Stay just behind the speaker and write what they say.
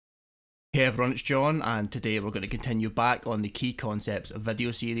Hey everyone, it's John, and today we're going to continue back on the key concepts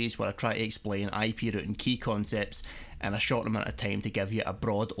video series where I try to explain IP routing key concepts in a short amount of time to give you a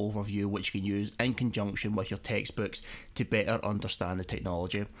broad overview which you can use in conjunction with your textbooks to better understand the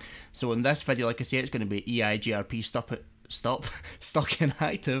technology. So in this video, like I say, it's going to be EIGRP stuck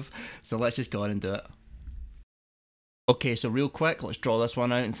inactive, so let's just go on and do it. Okay, so real quick, let's draw this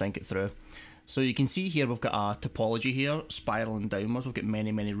one out and think it through. So you can see here we've got a topology here, spiraling downwards. We've got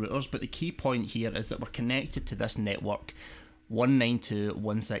many routers, but the key point here is that we're connected to this network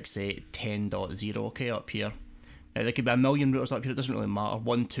 192.168.10.0, okay, up here. Now there could be a million routers up here, it doesn't really matter.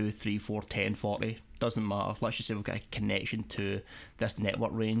 1, 2, 3, 4, 10, 40, doesn't matter. Let's just say we've got a connection to this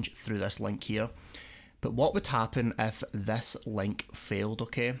network range through this link here. But what would happen if this link failed,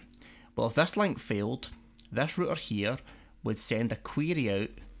 okay? Well, if this link failed, this router here would send a query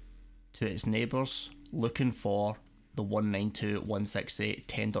out to its neighbours looking for the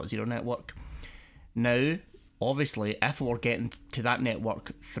 192.168.10.0 network. Now, obviously, if we're getting to that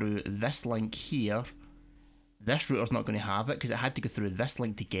network through this link here, this router's not going to have it because it had to go through this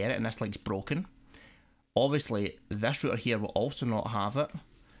link to get it, and this link's broken. Obviously, this router here will also not have it.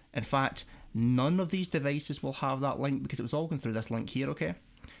 In fact, none of these devices will have that link because it was all going through this link here, okay?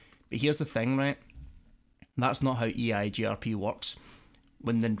 But here's the thing, right? That's not how EIGRP works.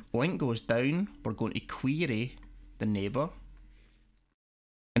 When the link goes down, we're going to query the neighbour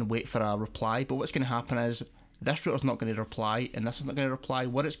and wait for a reply. But what's going to happen is this router's not going to reply and this is not going to reply.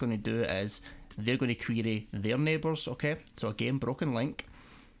 What it's going to do is they're going to query their neighbours, okay? So again, broken link.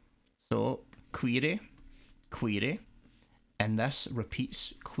 So query, and this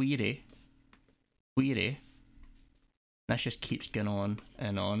repeats query. This just keeps going on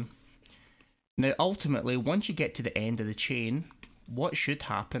and on. Now ultimately, once you get to the end of the chain, what should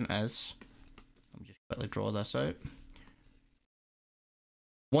happen is, let me just quickly draw this out.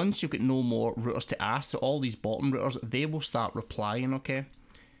 Once you've got no more routers to ask, so all these bottom routers, they will start replying, okay?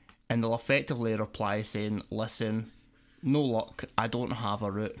 And they'll effectively reply saying, listen, no luck, I don't have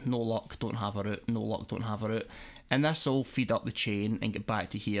a route, no luck, don't have a route, no luck, don't have a route. And this will feed up the chain and get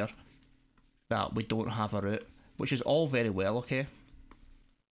back to here that we don't have a route, which is all very well, okay?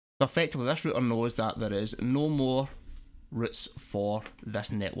 So effectively this router knows that there is no more routes for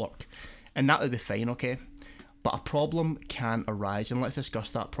this network, and that would be fine, okay? But a problem can arise, and let's discuss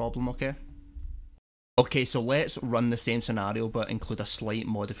that problem, okay? Okay, so let's run the same scenario but include a slight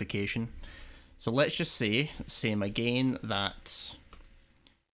modification. So let's just say, same again, that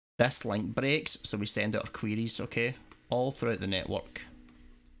this link breaks, so we send out our queries, okay, all throughout the network.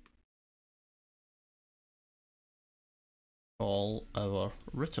 All our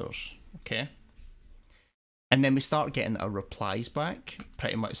routers, okay? And then we start getting our replies back,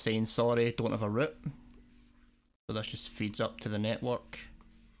 pretty much saying, sorry, don't have a route. So this just feeds up to the network.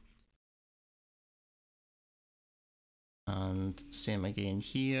 And same again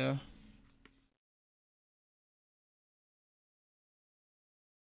here.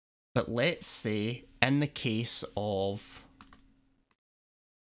 But let's say, in the case of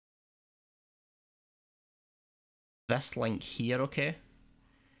this link here, okay?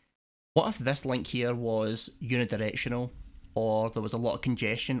 What if this link here was unidirectional, or there was a lot of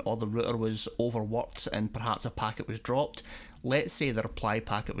congestion, or the router was overworked and perhaps a packet was dropped? Let's say the reply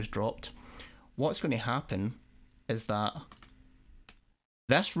packet was dropped. What's going to happen is that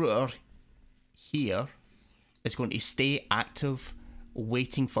this router here is going to stay active,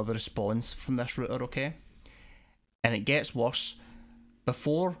 waiting for the response from this router, okay? And it gets worse.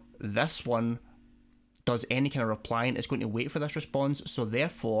 Before this one does any kind of replying, it's going to wait for this response, so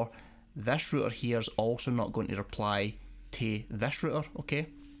therefore this router here is also not going to reply to this router, okay?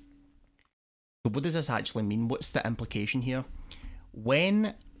 So what does this actually mean? What's the implication here?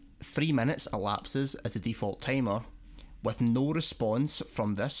 When 3 minutes elapses as a default timer with no response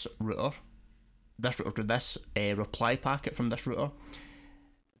from this router to this reply packet from this router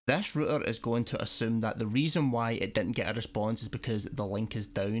is going to assume that the reason why it didn't get a response is because the link is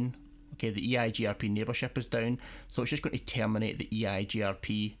down. Okay, the EIGRP neighbourship is down, so it's just going to terminate the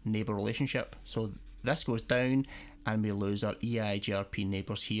EIGRP neighbour relationship. So this goes down and we lose our EIGRP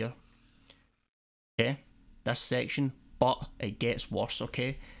neighbours here. Okay, this section, but it gets worse,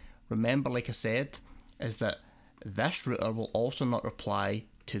 okay? Remember, like I said, is that this router will also not reply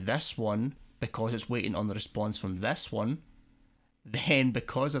to this one because it's waiting on the response from this one. Then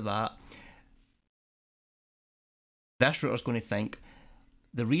because of that, this router is going to think,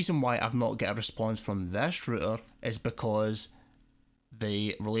 the reason why I've not got a response from this router is because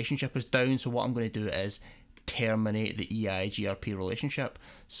the relationship is down, so what I'm going to do is terminate the EIGRP relationship.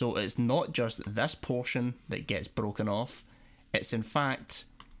 So it's not just this portion that gets broken off, it's in fact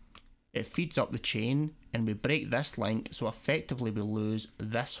It feeds up the chain and we break this link, so effectively we lose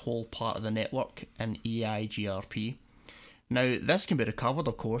this whole part of the network in EIGRP. Now this can be recovered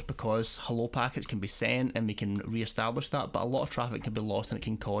of course because hello packets can be sent and we can re-establish that, but a lot of traffic can be lost and it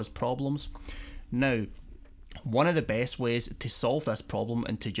can cause problems. Now one of the best ways to solve this problem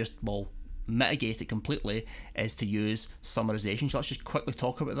and to just, well, mitigate it completely is to use summarization. So let's just quickly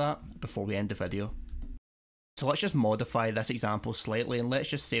talk about that before we end the video. So let's just modify this example slightly and let's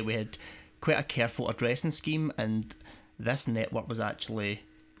just say we had quite a careful addressing scheme, and this network was actually,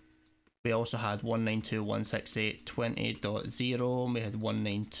 we also had 192.168.20.0, we had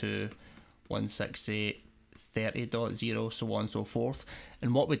 192.168.30.0, so on and so forth.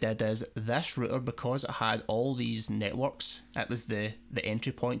 And what we did is this router, because it had all these networks, it was the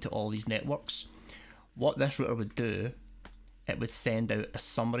entry point to all these networks. What this router would do, it would send out a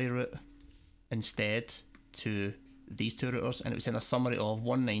summary route instead to these two routers, and it would send a summary of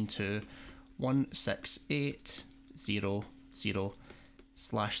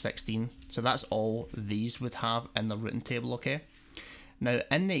 192.168.0.0/16. So that's all these would have in the routing table, okay? Now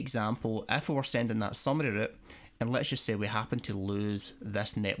in the example, if we were sending that summary route, and let's just say we happen to lose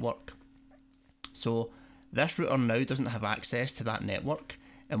this network, so this router now doesn't have access to that network,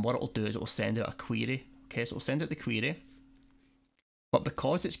 and what it will do is it will send out a query, okay? So it will send out the query, but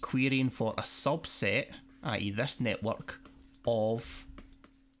because it's querying for a subset, i.e. this network, of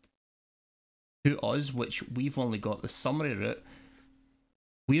to us, which we've only got the summary route,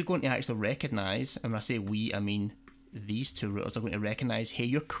 we're going to actually recognise, and when I say we, I mean these two routers are going to recognise, hey,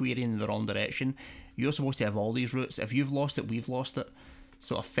 you're querying in the wrong direction, you're supposed to have all these routes, if you've lost it, we've lost it.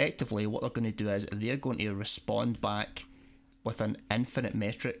 So effectively what they're going to do is they're going to respond back with an infinite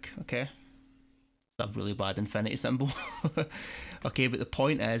metric, okay? That's a really bad infinity symbol. Okay, but the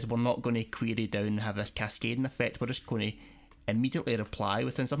point is we're not going to query down and have this cascading effect, we're just going to immediately reply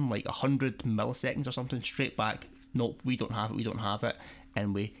within something like 100 milliseconds or something straight back, nope, we don't have it, we don't have it,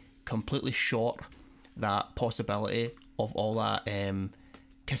 and we completely short that possibility of all that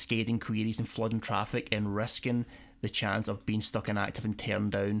cascading queries and flooding traffic and risking the chance of being stuck inactive and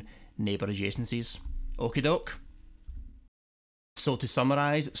tearing down neighbour adjacencies. Okie doke. So to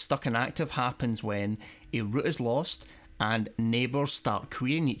summarise, stuck inactive happens when a route is lost and neighbours start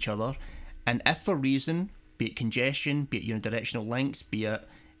querying each other, and if for reason, be it congestion, be it unidirectional links, be it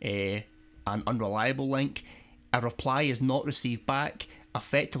an unreliable link, a reply is not received back,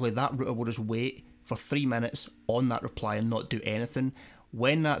 effectively that router will just wait for 3 minutes on that reply and not do anything.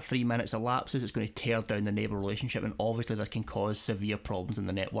 When that 3 minutes elapses, it's going to tear down the neighbour relationship, and obviously this can cause severe problems in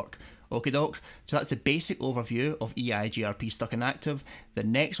the network. Okie doke, so that's the basic overview of EIGRP stuck inactive. The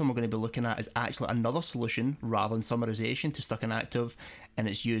next one we're going to be looking at is actually another solution rather than summarization to stuck inactive, and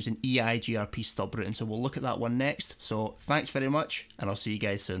it's using EIGRP stub routing. So we'll look at that one next. So thanks very much, and I'll see you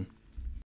guys soon.